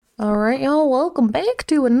All right, y'all, welcome back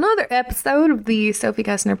to another episode of the Sophie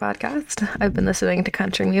Kessner podcast. I've been listening to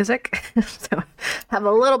country music, so I have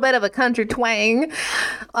a little bit of a country twang.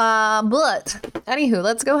 But anywho,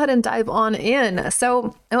 let's go ahead and dive on in.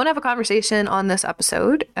 So I want to have a conversation on this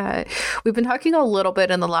episode. We've been talking a little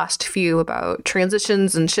bit in the last few about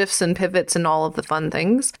transitions and shifts and pivots and all of the fun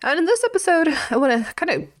things. And in this episode, I want to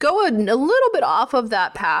kind of go a little bit off of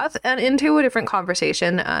that path and into a different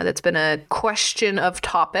conversation that's been a question of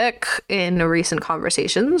topic in recent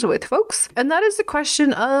conversations with folks, and that is the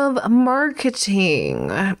question of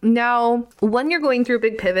marketing. Now, when you're going through a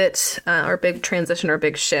big pivot or big transition or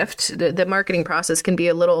big shift, the marketing process can be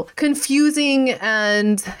a little confusing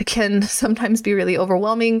and can sometimes be really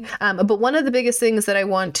overwhelming. But one of the biggest things that I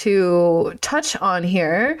want to touch on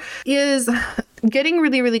here is getting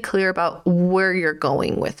really, really clear about where you're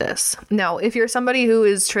going with this. Now, if you're somebody who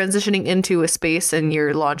is transitioning into a space and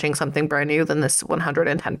you're launching something brand new, then this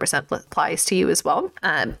 110% applies to you as well.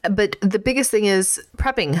 But the biggest thing is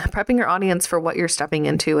prepping your audience for what you're stepping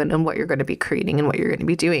into and what you're going to be creating and what you're going to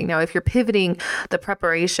be doing. Now, if you're pivoting, the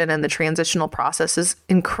preparation and the transitional process is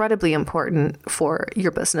incredibly important for your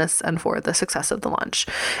business and for the success of the launch.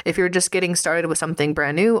 If you're just getting started with something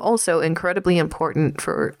brand new, also incredibly important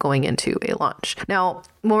for going into a launch. Now,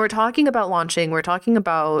 when we're talking about launching, we're talking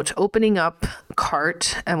about opening up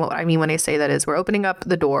cart. And what I mean when I say that is we're opening up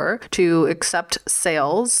the door to accept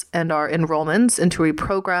sales and our enrollments into a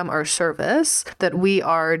program or service that we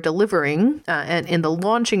are delivering. And in the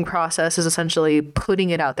launching process is essentially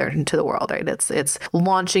putting it out there into the world, right? It's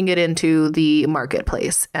launching it into the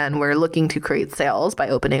marketplace. And we're looking to create sales by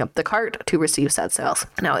opening up the cart to receive said sales.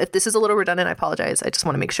 Now, if this is a little redundant, I apologize. I just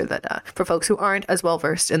want to make sure that for folks who aren't as well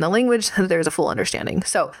versed in the language, there's a full understanding.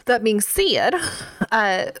 So that being said,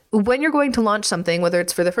 when you're going to launch something, whether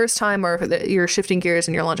it's for the first time or you're shifting gears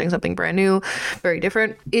and you're launching something brand new, very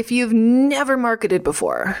different. If you've never marketed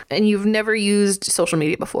before and you've never used social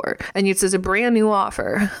media before and it's a brand new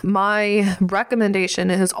offer, my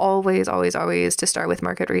recommendation is always to start with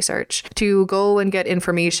market research, to go and get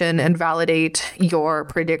information and validate your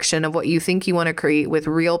prediction of what you think you want to create with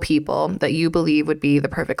real people that you believe would be the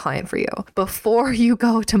perfect client for you before you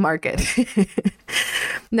go to market.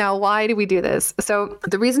 Now, why do we do this? So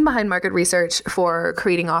the reason behind market research for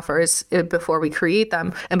creating offers before we create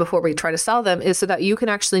them and before we try to sell them is so that you can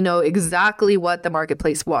actually know exactly what the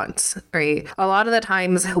marketplace wants, right? A lot of the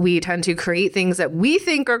times we tend to create things that we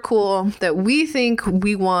think are cool, that we think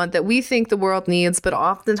we want, that we think the world needs, but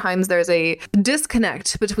oftentimes there's a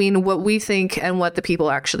disconnect between what we think and what the people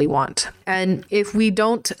actually want. And if we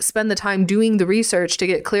don't spend the time doing the research to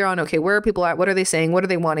get clear on, okay, where are people at? What are they saying? What are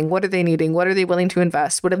they wanting? What are they needing? What are they willing to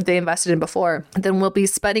invest? What have they invested in before? Then we'll be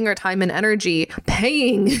spending our time and energy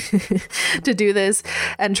paying to do this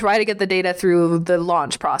and try to get the data through the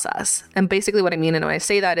launch process. And basically what I mean, and when I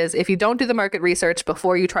say that is if you don't do the market research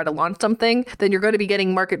before you try to launch something, then you're going to be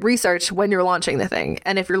getting market research when you're launching the thing.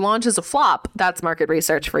 And if your launch is a flop, that's market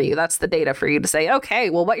research for you. That's the data for you to say,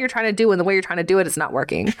 okay, well, what you're trying to do and the way you're trying to do it is not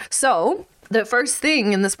working. So the first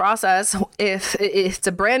thing in this process, if it's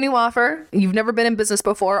a brand new offer, you've never been in business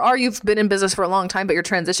before, or you've been in business for a long time, but you're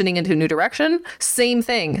transitioning into a new direction, same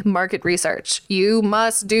thing, market research. You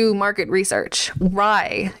must do market research.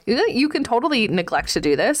 Why? You can totally neglect to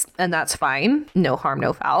do this, and that's fine. No harm,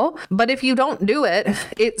 no foul. But if you don't do it,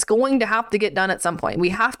 it's going to have to get done at some point. We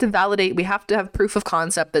have to validate, we have to have proof of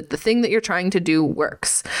concept that the thing that you're trying to do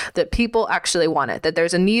works, that people actually want it, that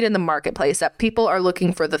there's a need in the marketplace, that people are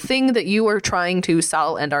looking for the thing that you are trying to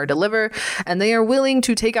sell and or deliver, and they are willing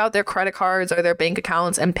to take out their credit cards or their bank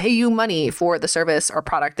accounts and pay you money for the service or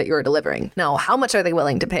product that you're delivering. Now, how much are they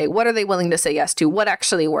willing to pay? What are they willing to say yes to? What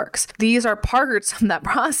actually works? These are parts of that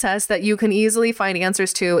process that you can easily find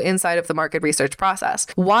answers to inside of the market research process.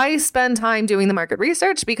 Why spend time doing the market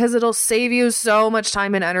research? Because it'll save you so much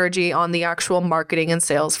time and energy on the actual marketing and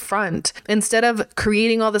sales front. Instead of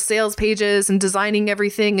creating all the sales pages and designing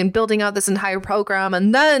everything and building out this entire program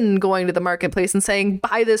and then going to the marketplace and saying,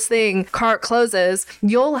 buy this thing, cart closes,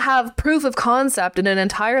 you'll have proof of concept and an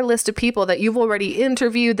entire list of people that you've already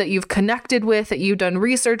interviewed, that you've connected with, that you've done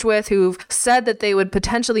research with, who've said that they would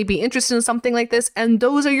potentially be interested in something like this. And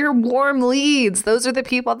those are your warm leads. Those are the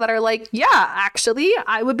people that are like, yeah, actually,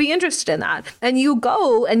 I would be interested in that. And you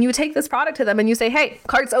go and you take this product to them and you say, hey,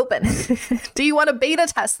 cart's open. Do you want to beta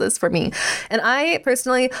test this for me? And I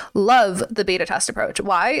personally love the beta test approach.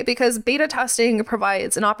 Why? Because beta testing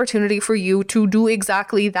provides an opportunity for you to do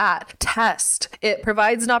exactly that. Test. It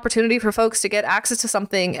provides an opportunity for folks to get access to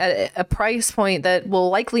something at a price point that will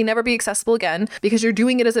likely never be accessible again because you're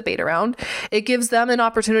doing it as a beta round. It gives them an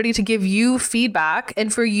opportunity to give you feedback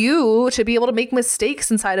and for you to be able to make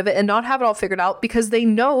mistakes inside of it and not have it all figured out because they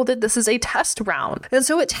know that this is a test round. And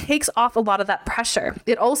so it takes off a lot of that pressure.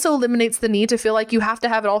 It also eliminates the need to feel like you have to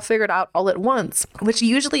have it all figured out all at once, which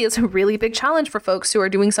usually is a really big challenge for folks who are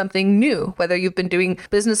doing something new, whether you've been doing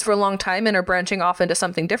business for a long time and are branching off into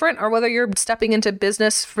something different, or whether you're stepping into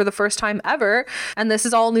business for the first time ever and this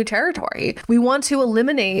is all new territory. We want to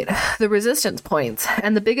eliminate the resistance points.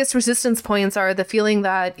 And the biggest resistance points are the feeling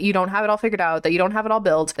that you don't have it all figured out, that you don't have it all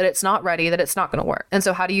built, that it's not ready, that it's not going to work. And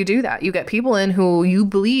so how do you do that? You get people in who you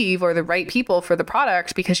believe are the right people for the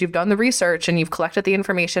product because you've done the research and you've collected the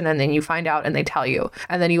information, and then you find out and they tell you.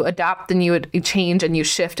 And then you adapt and you change and you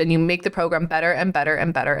shift and you make the program better and better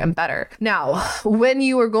and better and better. Now, when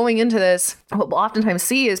you are going into this, what we'll oftentimes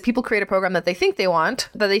see is people create a program that they think they want,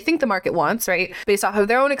 that they think the market wants, right? Based off of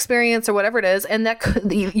their own experience or whatever it is. And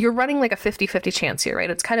you're running like a 50-50 chance here, right?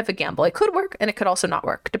 It's kind of a gamble. It could work and it could also not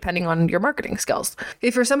work depending on your marketing skills.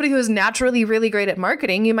 If you're somebody who is naturally really great at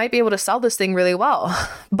marketing, you might be able to sell this thing really well.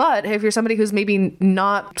 But if you're somebody who's maybe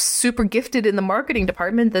not super gifted in the marketing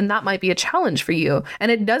department, then that might be a challenge for you.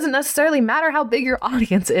 And it doesn't necessarily matter how big your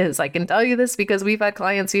audience is. I can tell you this because we've had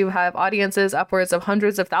clients who have audiences upwards of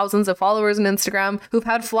hundreds of thousands of followers on Instagram who've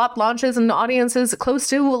had flop launches and audiences close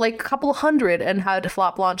to like a couple hundred and had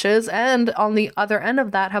flop launches. And on the other end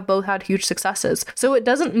of that have both had huge successes. So it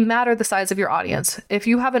doesn't matter the size of your audience. If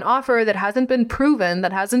you have an offer that hasn't been proven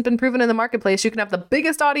in the marketplace, you can have the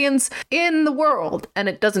biggest audience in the world and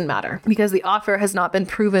it doesn't matter because the offer has not been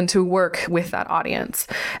proven to work with that audience.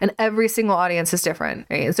 And every single audience is different.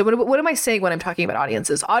 Right? And so what am I saying when I'm talking about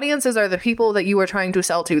audiences? Audiences are the people that you are trying to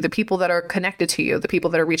sell to, the people that are connected to you, the people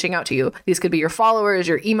that are reaching out to you. These could be your followers,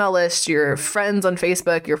 your email list, your friends on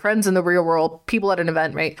Facebook, your friends in the real world, people at an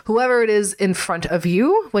event, right? Whoever it is in front of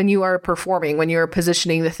you when you are performing, when you're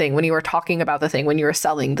positioning the thing, when you are talking about the thing, when you are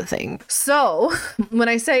selling the thing. So when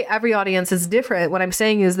I say every audience is different, what I'm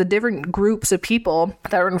saying is the different groups of people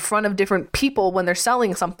that are in front of different people when they're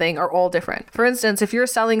selling something are all different. For instance, if you're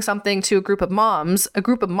selling something to a group of moms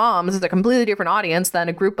is a completely different audience than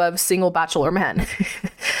a group of single bachelor men.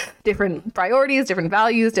 Different priorities, different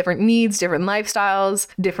values, different needs, different lifestyles,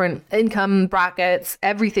 different income brackets.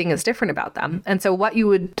 Everything is different about them. And so what you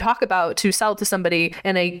would talk about to sell to somebody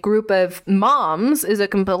in a group of moms is a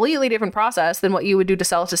completely different process than what you would do to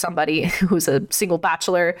sell to somebody who's a single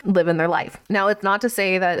bachelor living their life. Now, it's not to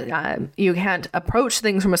say that you can't approach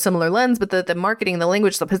things from a similar lens, but the marketing, the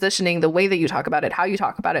language, the positioning, the way that you talk about it, how you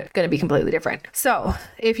talk about it, going to be completely different. So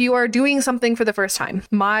if you are doing something for the first time,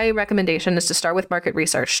 my recommendation is to start with market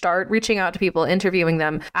research. Start reaching out to people, interviewing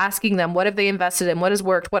them, asking them, what have they invested in? What has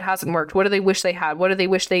worked? What hasn't worked? What do they wish they had? What do they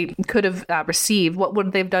wish they could have received? What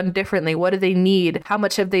would they've done differently? What do they need? How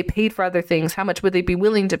much have they paid for other things? How much would they be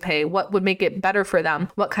willing to pay? What would make it better for them?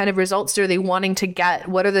 What kind of results are they wanting to get?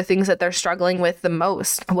 What are the things that they're struggling with the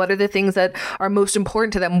most? What are the things that are most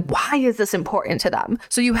important to them? Why is this important to them?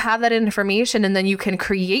 So you have that information and then you can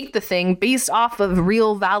create the thing based off of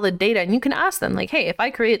real valid data. And you can ask them like, hey, if I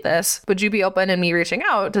create this, would you be open in me reaching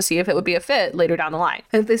out to see if it would be a fit later down the line?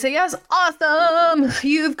 And if they say yes, awesome,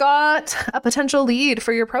 you've got a potential lead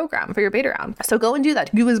for your program, for your beta round. So go and do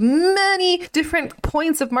that. Do as many different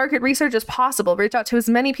points of market research as possible. Reach out to as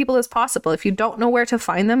many people as possible. If you don't know where to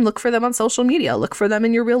find them, look for them on social media. Look for them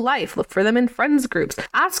in your real life. Look for them in friends groups.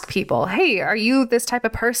 Ask people, hey, are you this type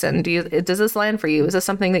of person? Does this land for you? Is this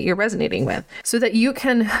something that you're resonating with? So that you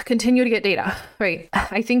can continue to get data, right?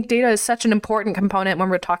 I think data is such an important component when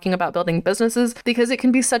we're talking about building businesses because it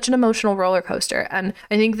can be such an emotional roller coaster. And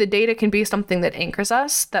I think the data can be something that anchors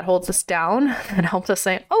us, that holds us down, and helps us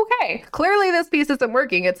say, okay, clearly this piece isn't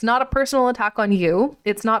working. It's not a personal attack on you.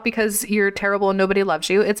 It's not because you're terrible and nobody loves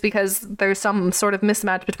you. It's because there's some sort of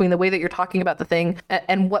mismatch between the way that you're talking about the thing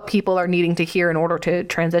and what people are needing to hear in order to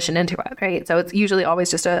transition into it, right? So it's usually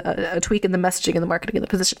always just a tweak in the messaging and the marketing and the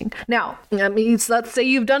positioning. Now, that means, let's say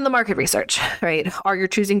you've done the market research, right? Or you're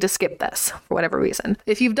choosing to skip this for whatever reason.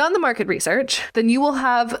 If you've done the market research, then you will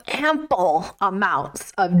have ample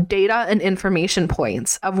amounts of data and information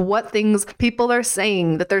points of what things people are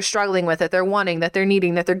saying that they're struggling with, that they're wanting, that they're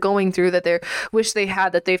needing, that they're going through, that they wish they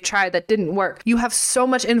had, that they've tried, that didn't work. You have so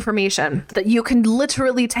much information that you can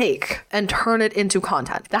literally take and turn it into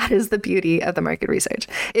content. That is the beauty of the market research.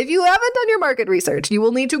 If you haven't done your market research, you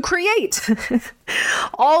will need to create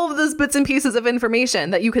all of those bits and pieces of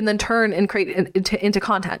information that you can then turn and create into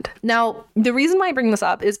content. Now, the reason why I bring this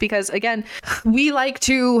up is because, again, we like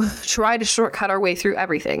to try to shortcut our way through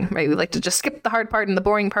everything, right? We like to just skip the hard part and the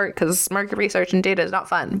boring part because market research and data is not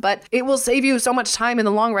fun, but it will save you so much time in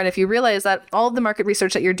the long run if you realize that all of the market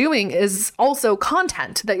research that you're doing is also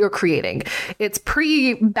content that you're creating. It's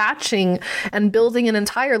pre-batching and building an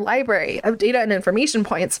entire library of data and information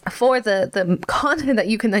points for the content that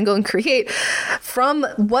you can then go and create from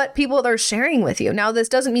what people are sharing with you. Now, this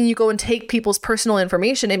doesn't mean you go and take people's personal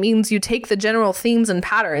information. It means you take the general themes and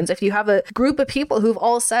patterns. If you have a group of people who've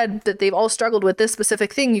all said that they've all struggled with this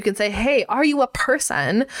specific thing, you can say, hey, are you a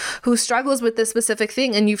person who struggles with this specific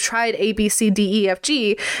thing and you've tried A, B, C, D, E, F,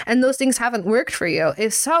 G, and those things haven't worked for you?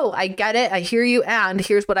 If so, I get it, I hear you, and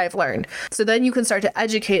here's what I've learned. So then you can start to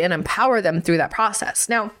educate and empower them through that process.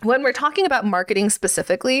 Now, when we're talking about marketing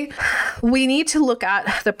specifically, we need to look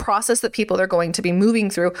at the process that people are going to be moving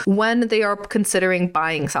through when they are considering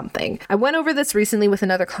buying something. I went over this recently with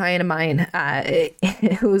another client of mine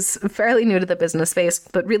who's fairly new to the business space,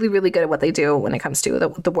 but really, really good at what they do when it comes to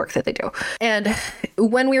the work that they do. And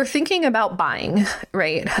when we're thinking about buying,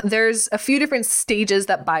 right, there's a few different stages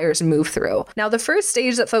that buyers move through. Now, the first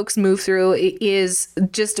stage that folks move through is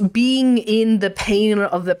just being in the pain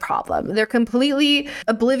of the problem. They're completely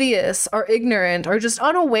oblivious or ignorant or just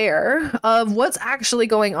unaware of what's actually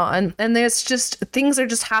going on. And there's just things are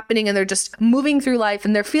just happening and they're just moving through life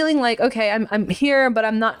and they're feeling like, okay, I'm here, but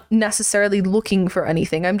I'm not necessarily looking for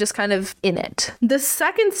anything. I'm just kind of in it. The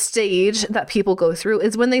second stage that people go through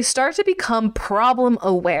is when they start to become problem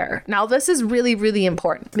aware. Now, this is really, really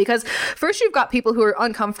important because first you've got people who are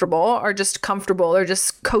uncomfortable or just comfortable or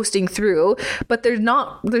just coasting through, but there's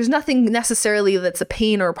nothing necessarily that's a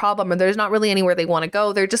pain or a problem, or there's not really anywhere they want to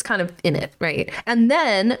go. They're just kind of in it, right? And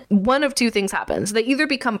then one of two things happens. They either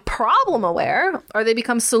become problem aware or they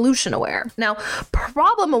become solution aware. Now,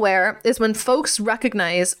 problem aware is when folks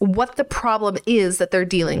recognize what the problem is that they're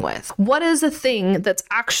dealing with. What is the thing that's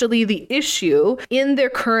actually the issue in their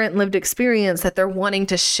current lived experience that they're wanting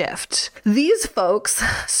to shift? These folks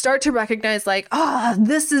start to recognize like,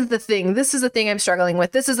 this is the thing. This is the thing I'm struggling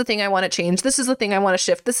with. This is the thing I want to change. This is the thing I want to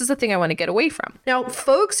shift. This is the thing I want to get away from. Now,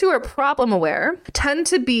 folks who are problem aware tend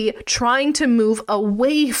to be trying to move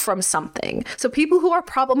away from something. So people who are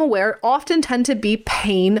problem aware often tend to be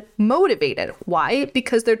pain motivated. Why?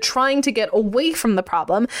 Because they're trying to get away from the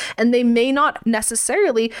problem and they may not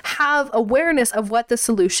necessarily have awareness of what the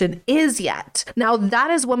solution is yet. Now,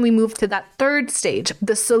 that is when we move to that third stage,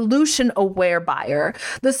 the solution aware buyer.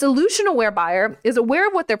 The solution aware buyer is aware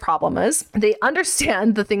of what their problem is. They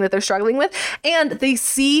understand the thing that they're struggling with and they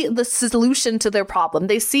see the solution to their problem.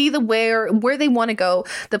 They see where they want to go,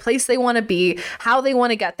 the place they want to be, how they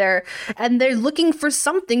want to get there, and they're looking for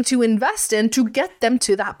something to invest in to get them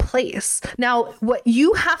to that place. Now, what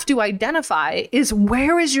you have to identify is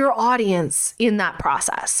where is your audience in that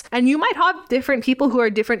process? And you might have different people who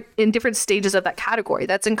are in different stages of that category.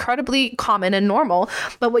 That's incredibly common and normal.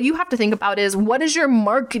 But what you have to think about is what is your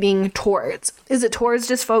marketing towards? Is it towards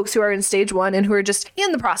just folks who are in stage one and who are just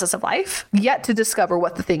in the process of life, yet to discover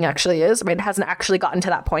what the thing actually is? I mean, it hasn't actually gotten to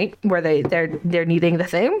that point where they're needing the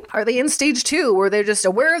thing. Are they in stage two where they're just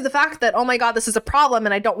aware of the fact that, oh my God, this is a problem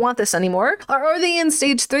and I don't want this anymore? Or are they in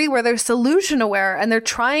stage three where they're solution aware and they're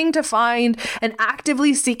trying to find and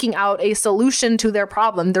actively seeking out a solution to their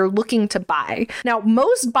problem they're looking to buy? Now,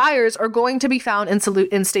 most buyers are going to be found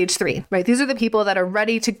in stage three, right? These are the people that are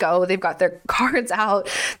ready to go. They've got their cards out.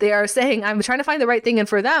 They are saying, I'm trying to find the right thing. And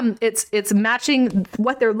for them, it's matching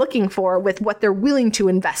what they're looking for with what they're willing to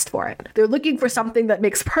invest for it. They're looking for something that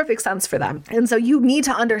makes perfect sense for them. And so you need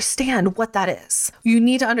to understand what that is. You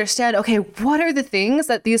need to understand, okay, what are the things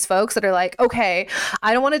that these folks that are like, okay,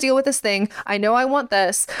 I don't want to deal with this thing. I know I want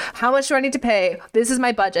this. How much do I need to pay? This is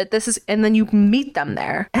my budget. And then you meet them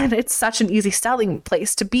there. And it's such an easy selling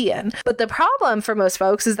place to be in. But the problem for most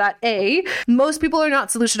folks is that most people are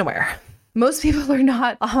not solution aware. Most people are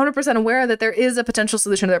not 100% aware that there is a potential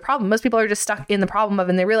solution to their problem. Most people are just stuck in the problem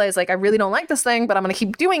and they realize like, I really don't like this thing, but I'm going to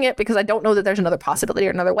keep doing it because I don't know that there's another possibility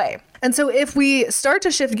or another way. And so if we start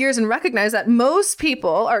to shift gears and recognize that most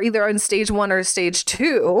people are either in stage one or stage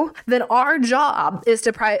two, then our job is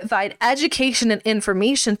to provide education and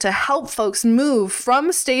information to help folks move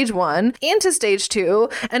from stage one into stage two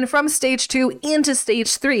and from stage two into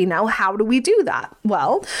stage three. Now, how do we do that?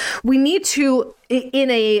 Well, we need to, in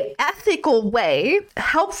a ethic ethical way,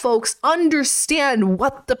 help folks understand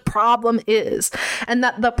what the problem is, and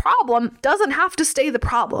that the problem doesn't have to stay the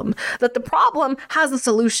problem, that the problem has a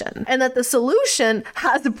solution, and that the solution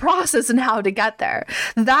has a process and how to get there.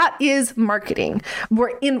 That is marketing.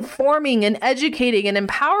 We're informing and educating and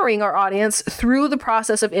empowering our audience through the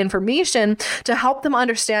process of information to help them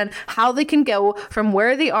understand how they can go from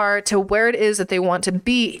where they are to where it is that they want to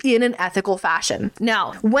be in an ethical fashion.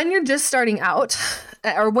 Now, when you're just starting out,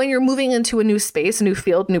 or when you're moving into a new space, a new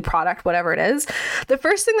field, new product, whatever it is, the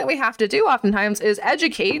first thing that we have to do oftentimes is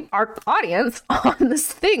educate our audience on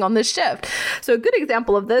this thing, on this shift. So a good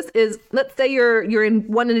example of this is, let's say you're in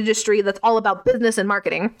one industry that's all about business and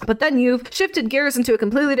marketing, but then you've shifted gears into a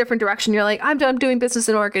completely different direction. You're like, I'm done doing business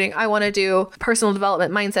and marketing. I want to do personal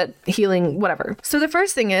development, mindset, healing, whatever. So the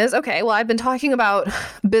first thing is, okay, well, I've been talking about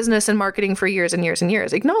business and marketing for years and years and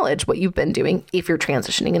years. Acknowledge what you've been doing if you're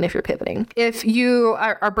transitioning and if you're pivoting. If you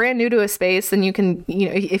are brand new to a space, then you can,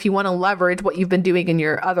 if you want to leverage what you've been doing in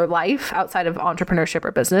your other life outside of entrepreneurship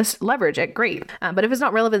or business, leverage it. Great. But if it's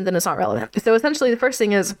not relevant, then it's not relevant. So essentially the first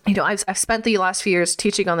thing is, I've spent the last few years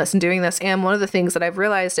teaching on this and doing this. And one of the things that I've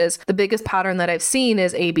realized is the biggest pattern that I've seen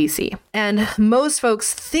is ABC. And most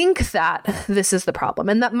folks think that this is the problem.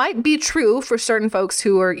 And that might be true for certain folks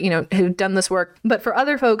who are, who've done this work. But for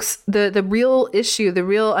other folks, the real issue, the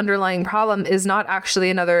real underlying problem is not actually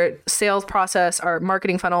another sales process or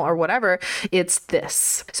marketing funnel or whatever. It's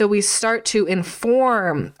this. So we start to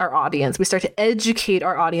inform our audience. We start to educate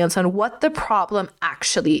our audience on what the problem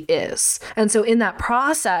actually is. And so in that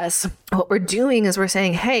process, what we're doing is we're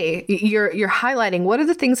saying, hey, you're highlighting what are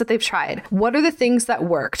the things that they've tried? What are the things that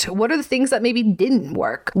worked? What are the things that maybe didn't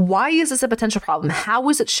work? Why is this a potential problem? How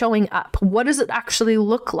is it showing up? What does it actually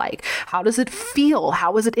look like? How does it feel?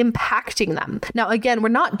 How is it impacting them? Now, again, we're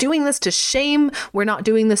not doing this to shame. We're not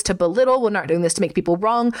doing this to belittle. We're not doing this to make people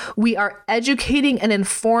wrong. We are educating and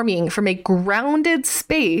informing from a grounded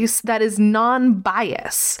space that is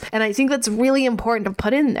non-bias. And I think that's really important to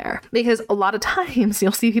put in there, because a lot of times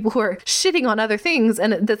you'll see people who are shitting on other things,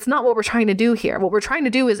 and that's not what we're trying to do here. What we're trying to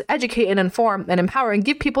do is educate and inform and empower and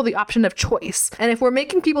give people the option of choice. And if we're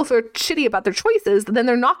making people feel shitty about their choices, then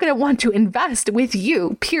they're not going to want to invest with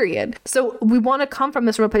you, period. So we want to come from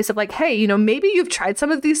this real place of like, hey, maybe you've tried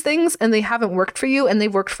some of these things and they haven't worked for you and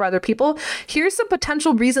they've worked for other people. Here's some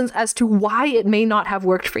potential reasons as to why it may not have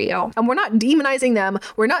worked for you. And we're not demonizing them.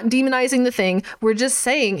 We're not demonizing the thing. We're just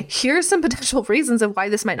saying, here's some potential reasons of why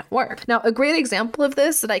this might not work. Now, a great example of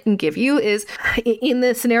this that I can give you is in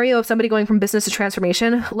the scenario of somebody going from business to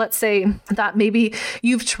transformation. Let's say that maybe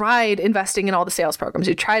you've tried investing in all the sales programs,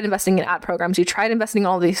 you tried investing in ad programs, you tried investing in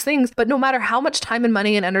all these things, but no matter how much time and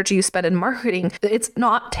money and energy you spend in marketing, it's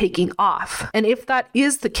not taking off. And if that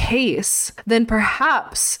is the case, then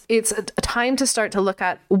perhaps it's a time to start to look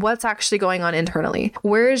at what's actually going on internally.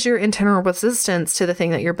 Where is your internal resistance to the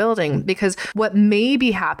thing that you're building? Because what may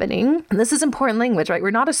be happening, and this is important language, right?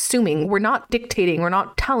 We're not assuming, we're not dictating, we're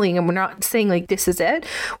not telling, and we're not saying like, this is it.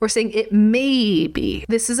 We're saying it may be.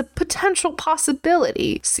 This is a potential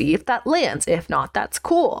possibility. See if that lands. If not, that's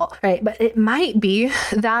cool, right? But it might be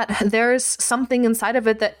that there's something inside of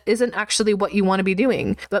it that isn't actually what you want to be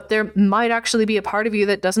doing. But there might actually be a part of you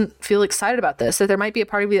that doesn't feel excited about this. That there might be a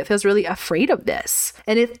part of you that feels really afraid of this.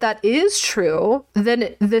 And if that is true,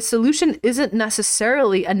 then the solution isn't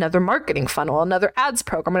necessarily another marketing funnel, another ads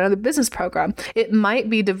program, another business program. It might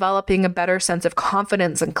be developing a better sense of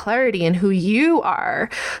confidence and clarity in who you are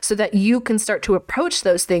so that you can start to approach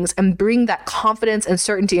those things and bring that confidence and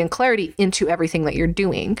certainty and clarity into everything that you're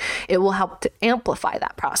doing. It will help to amplify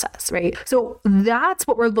that process, right? So that's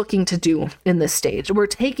what we're looking to do in this stage. We're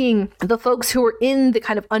taking the folks who are in the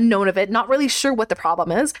kind of unknown of it, not really sure what the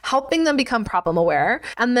problem is, helping them become problem aware,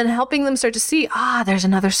 and then helping them start to see, there's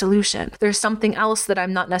another solution. There's something else that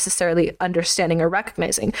I'm not necessarily understanding or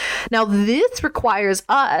recognizing. Now, this requires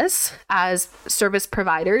us as service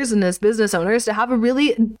providers and as business owners to have a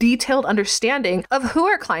really detailed understanding of who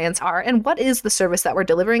our clients are and what is the service that we're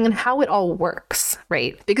delivering and how it all works,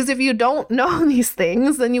 right? Because if you don't know these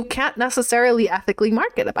things, then you can't necessarily ethically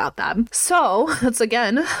market about them. So that's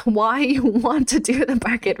again why you want to do the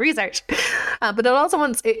market research. But it also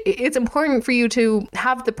it's important for you to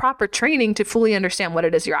have the proper training to fully understand what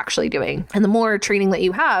it is you're actually doing. And the more training that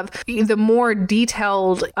you have, the more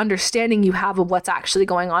detailed understanding you have of what's actually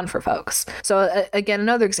going on for folks. So again,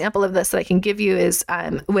 another example of this that I can give you is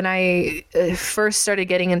when I first started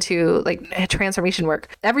getting into like transformation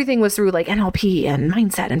work, everything was through like NLP and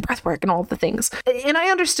mindset and breath work and all of the things. And I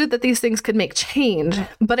understood that these things could make change,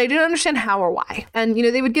 but I didn't understand how or why. And,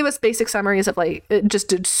 they would give us basic summaries of like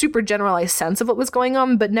just a super generalized sense of what was going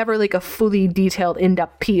on, but never like a fully detailed,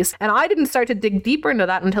 in-depth piece. And I didn't start to dig deeper into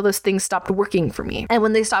that until those things stopped working for me. And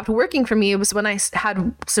when they stopped working for me, it was when I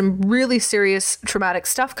had some really serious traumatic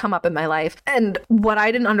stuff come up in my life. And what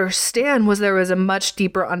I didn't understand was there was a much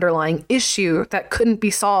deeper underlying issue that couldn't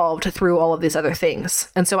be solved through all of these other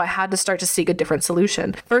things. And so I had to start to seek a different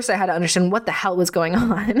solution. First, I had to understand what the hell was going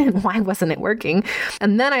on and why wasn't it working.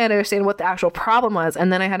 And then I had to understand what the actual problem was.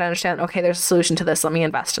 And then I had to understand, okay, there's a solution to this. Let me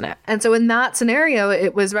invest in it. And so in that scenario,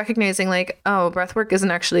 it was recognizing like, oh, breath work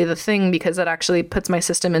isn't actually the thing, because it actually puts my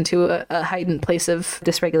system into a heightened place of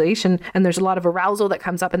dysregulation. And there's a lot of arousal that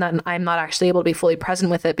comes up in that. And I'm not actually able to be fully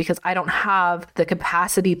present with it because I don't have the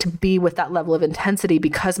capacity to be with that level of intensity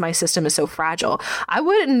because my system is so fragile. I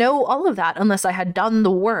wouldn't know all of that unless I had done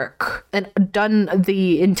the work and done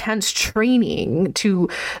the intense training to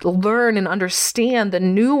learn and understand the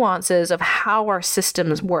nuances of how our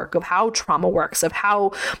systems work, of how trauma works, of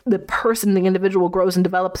how the person, the individual grows and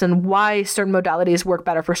develops, and why certain modalities work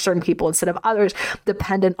better for certain people instead of others,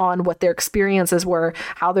 dependent on what their experiences were,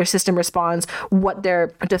 how their system responds, what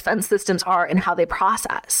their defense systems are, and how they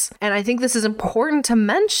process. And I think this is important to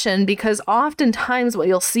mention because oftentimes what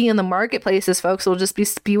you'll see in the marketplace is folks will just be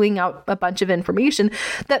spewing out a bunch of information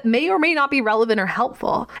that may or may not be relevant or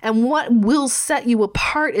helpful. And what will set you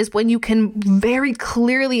apart is when you can very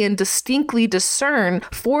clearly and distinctly discern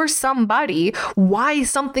for somebody why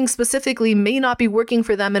something specifically may not be working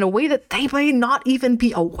for them in a way that they may not even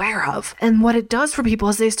be aware of. And what it does for people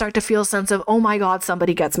is they start to feel a sense of, oh my God,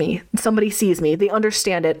 somebody gets me. Somebody sees me. They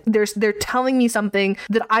understand it. They're telling me something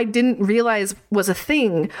that I didn't realize was a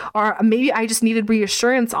thing, or maybe I just needed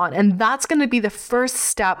reassurance on. And that's going to be the first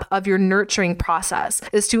step of your nurturing process,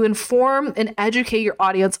 is to inform and educate your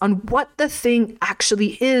audience on what the thing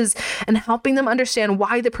actually is and helping them understand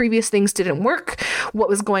why the previous things didn't work, what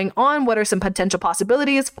was going on, what are some potential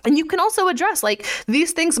possibilities. And you can also address like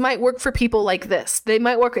these things might work for people like this. They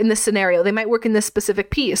might work in this scenario. They might work in this specific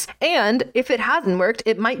piece. And if it hasn't worked,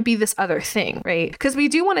 it might be this other thing, right? Because we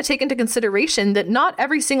do want to take into consideration that not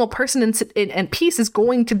every single person and piece is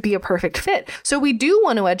going to be a perfect fit. So we do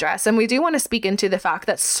want to address and we do want to speak into the fact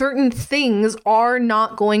that certain things are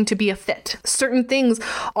not going to be a fit. Certain things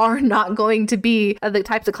are not going to be the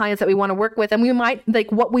types of clients that we want to work with. And we might,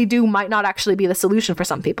 like, what we do might not actually be the solution for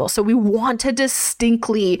some people. So we want to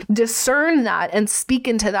distinctly discern that and speak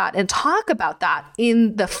into that and talk about that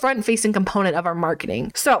in the front-facing component of our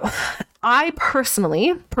marketing. So I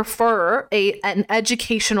personally prefer an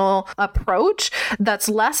educational approach that's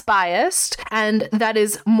less biased and that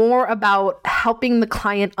is more about helping the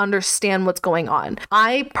client understand what's going on.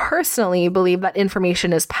 I personally believe that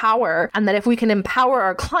information is power, and that if we can empower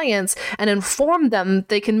our clients and inform them,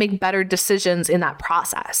 they can make better decisions in that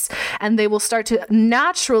process. And they will start to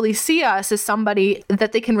naturally see us as somebody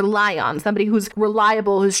that they can rely on, somebody who's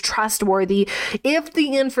reliable, who's trustworthy, if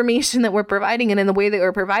the information that we're providing and in the way that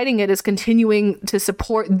we're providing it is continuing to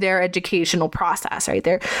support their educational process, right?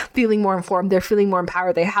 They're feeling more informed, they're feeling more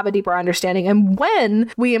empowered, they have a deeper understanding. And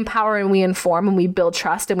when we empower and we inform and we build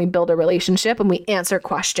trust and we build a relationship and we answer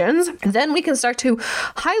questions, then we can start to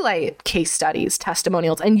highlight case studies,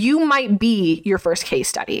 testimonials, and you might be your first case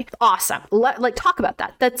study. Awesome. Talk about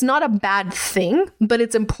that. That's not a bad thing, but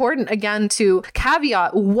it's important again to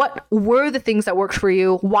caveat what were the things that worked for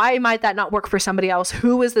you? Why might that not work for somebody else?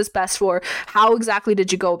 Who is this best for? How exactly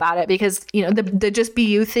did you go about it? Because, you know, the just be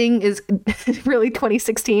you thing is really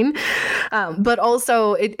 2016. But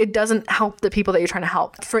also it doesn't help the people that you're trying to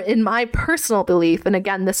help. In my personal belief, and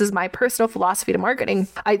again, this is my personal philosophy to marketing,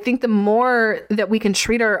 I think the more that we can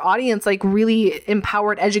treat our audience like really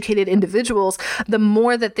empowered, educated individuals, the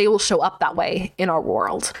more that they will show up that way in our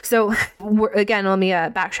world. So again, let me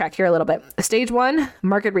backtrack here a little bit. Stage 1,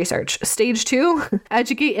 market research. Stage 2,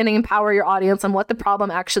 educate and empower your audience on what the problem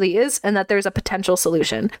actually is and that there's a potential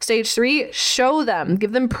solution. Stage 3, show them,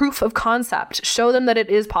 give them proof of concept, show them that it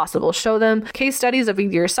is possible, show them case studies of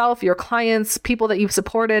either yourself, your clients, people that you've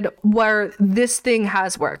supported where this thing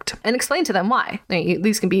has worked, and explain to them why.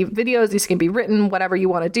 These can be videos, these can be written, whatever you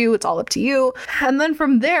want to do, it's all up to you. And then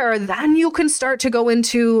from there, then you can start to go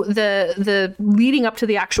into the leading up to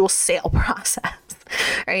the actual sale process.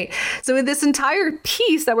 Right. So in this entire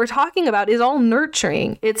piece that we're talking about is all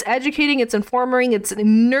nurturing. It's educating, it's informing, it's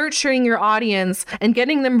nurturing your audience and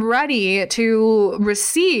getting them ready to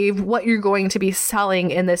receive what you're going to be selling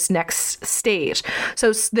in this next stage.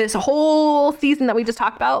 So this whole season that we just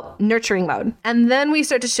talked about, nurturing mode. And then we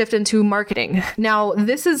start to shift into marketing. Now,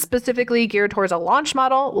 this is specifically geared towards a launch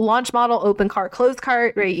model, open cart, closed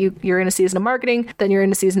cart, right? You're in a season of marketing, then you're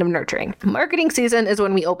in a season of nurturing. Marketing season is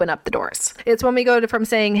when we open up the doors. It's when we go pivoted from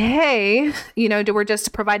saying, hey, we're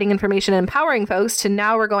just providing information and empowering folks, to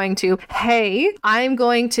now we're going to, hey, I'm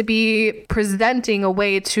going to be presenting a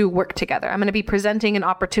way to work together. I'm going to be presenting an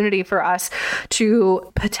opportunity for us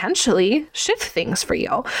to potentially shift things for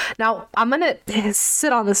you. Now, I'm going to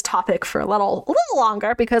sit on this topic for a little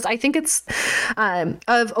longer, because I think it's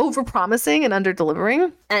of over-promising and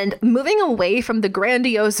under-delivering, and moving away from the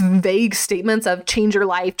grandiose, vague statements of change your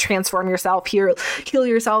life, transform yourself, heal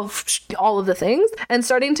yourself, all of the things, and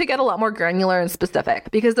starting to get a lot more granular and specific.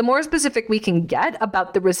 Because the more specific we can get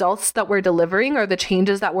about the results that we're delivering or the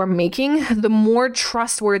changes that we're making, the more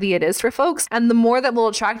trustworthy it is for folks, and the more that will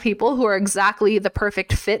attract people who are exactly the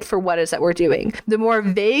perfect fit for what it is that we're doing. The more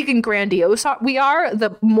vague and grandiose we are,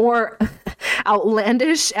 the more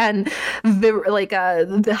outlandish and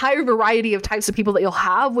the higher variety of types of people that you'll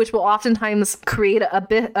have, which will oftentimes create a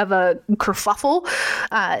bit of a kerfuffle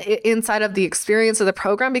inside of the experience of the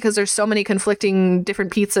program, because there's so many conflicting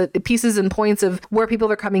different pieces and points of where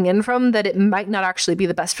people are coming in from, that it might not actually be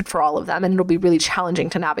the best fit for all of them, and it'll be really challenging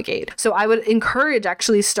to navigate. So I would encourage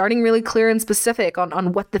actually starting really clear and specific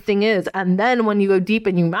on what the thing is, and then when you go deep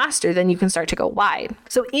and you master, then you can start to go wide.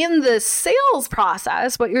 So in the sales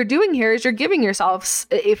process, what you're doing here is you're giving yourself,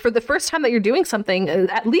 for the first time that you're doing something,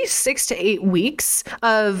 at least 6 to 8 weeks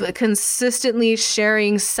of consistently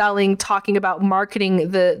sharing, selling, talking about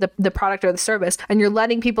marketing the product or the service. And you're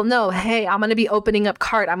letting people know, hey, I'm going to be opening up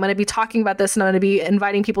cart. I'm going to be talking about this, and I'm going to be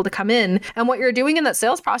inviting people to come in. And what you're doing in that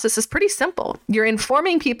sales process is pretty simple. You're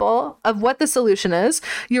informing people of what the solution is.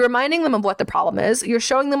 You're reminding them of what the problem is. You're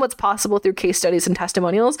showing them what's possible through case studies and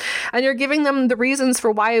testimonials. And you're giving them the reasons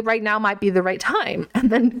for why right now might be the right time. And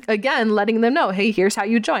then again, letting them know, hey, here's how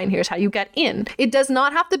you join. Here's how you get in. It does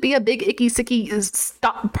not have to be a big icky sicky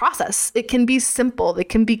stop process. It can be simple. It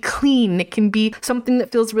can be clean. It can be something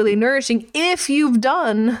that feels really nourishing if you've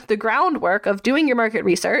done the groundwork of doing your market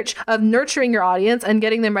research, of nurturing your audience and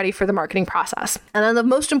getting them ready for the marketing process. And then the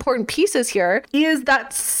most important pieces here is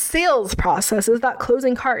that sales process, is that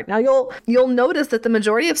closing cart. Now you'll notice that the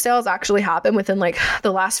majority of sales actually happen within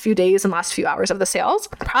the last few days and last few hours of the sales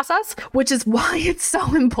process, which is why it's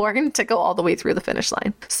so important to go all the way through the finish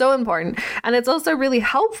line. So important. And it's also really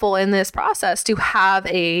helpful in this process to have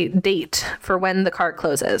a date for when the cart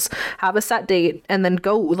closes. Have a set date, and then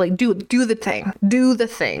go do the thing. Do the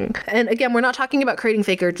thing. And again, we're not talking about creating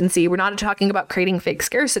fake urgency. We're not talking about creating fake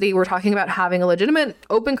scarcity. We're talking about having a legitimate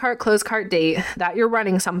open cart, close cart date, that you're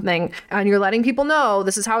running something and you're letting people know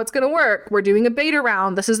this is how it's going to work. We're doing a beta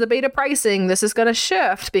round. This is the beta pricing. This is going to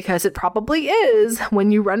shift, because it probably is.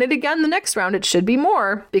 When you run it again the next round, it should be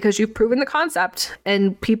more, because you've proven the concept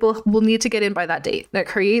and people will need to get in by that date. That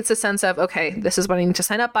creates a sense of, okay, this is what I need to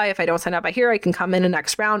sign up by. If I don't sign up by here, I can come in the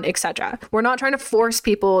next round, etc. We're not trying to force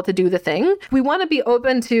people to do the thing. We want to be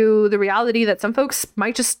open to the reality that some folks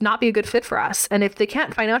might just not be a good fit for us. And if they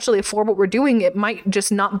can't financially afford what we're doing, it might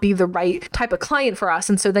just not be the right type of client for us.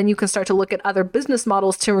 And so then you can start to look at other business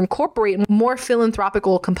models to incorporate more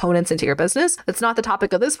philanthropical components into your business. It's not the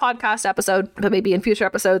topic of this podcast episode, but maybe in future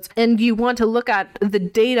episodes. And you want to look at the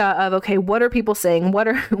data of, okay, what are people saying?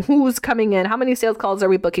 Who's coming in? How many sales calls are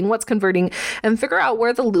we booking? What's converting? And figure out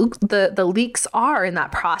where the leaks are in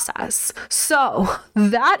that process. So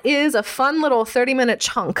that is a fun little 30-minute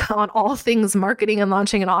chunk on all things marketing and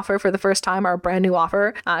launching an offer for the first time, or a brand new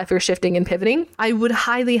offer. If you're shifting and pivoting, I would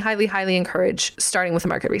highly, highly, highly encourage starting with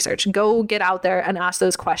market research. Go get out there and ask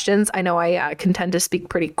those questions. I know I can tend to speak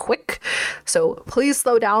pretty quick, so please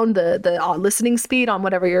slow down the listening speed on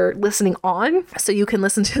whatever you're listening on, so you can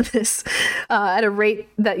listen to this at a rate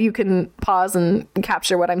that you can pause and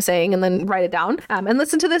capture what I'm saying and then write it down, and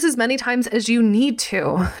listen to this as many times as you need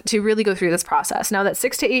to really go through this process. Now, that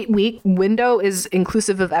 6 to 8 week window is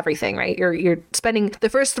inclusive of everything, right? You're spending the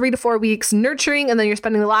first 3 to 4 weeks nurturing, and then you're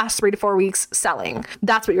spending the last 3 to 4 weeks selling.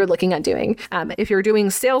 That's what you're looking at doing. If you're doing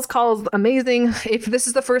sales calls, amazing. If this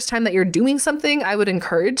is the first time that you're doing something, I would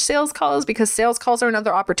encourage sales calls, because sales calls are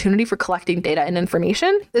another opportunity for collecting data and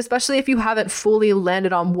information, especially if you haven't fully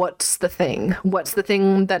landed on what's the thing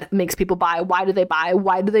that makes people buy. Why do they buy?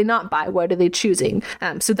 Why do they not buy? What are they choosing?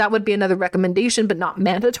 So that would be another recommendation, but not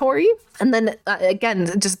mandatory. And then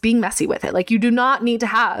again, just being messy with it. You do not need to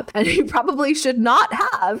have, and you probably should not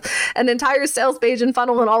have, an entire sales page and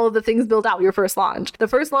funnel and all of the things built out your first launch. The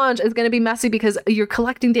first launch is going to be messy because you're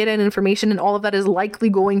collecting data and information, and all of that is likely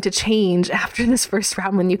going to change after this first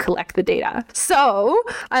round when you collect the data. So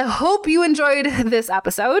I hope you enjoyed this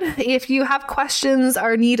episode. If you have questions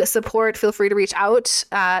or need support, feel free to reach out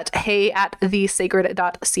at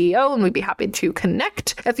hey@thesacred.co, and we'd be happy to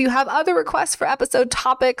connect. If you have other requests for episode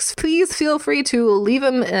topics, please feel free to leave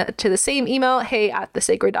them to the same email,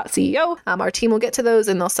 hey@thesacred.co. CEO. Our team will get to those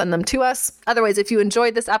and they'll send them to us. Otherwise, if you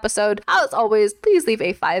enjoyed this episode, as always, please leave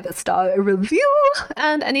a 5-star review,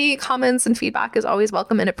 and any comments and feedback is always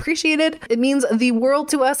welcome and appreciated. It means the world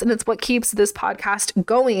to us, and it's what keeps this podcast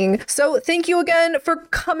going. So thank you again for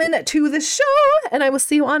coming to the show, and I will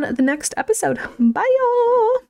see you on the next episode. Bye, y'all.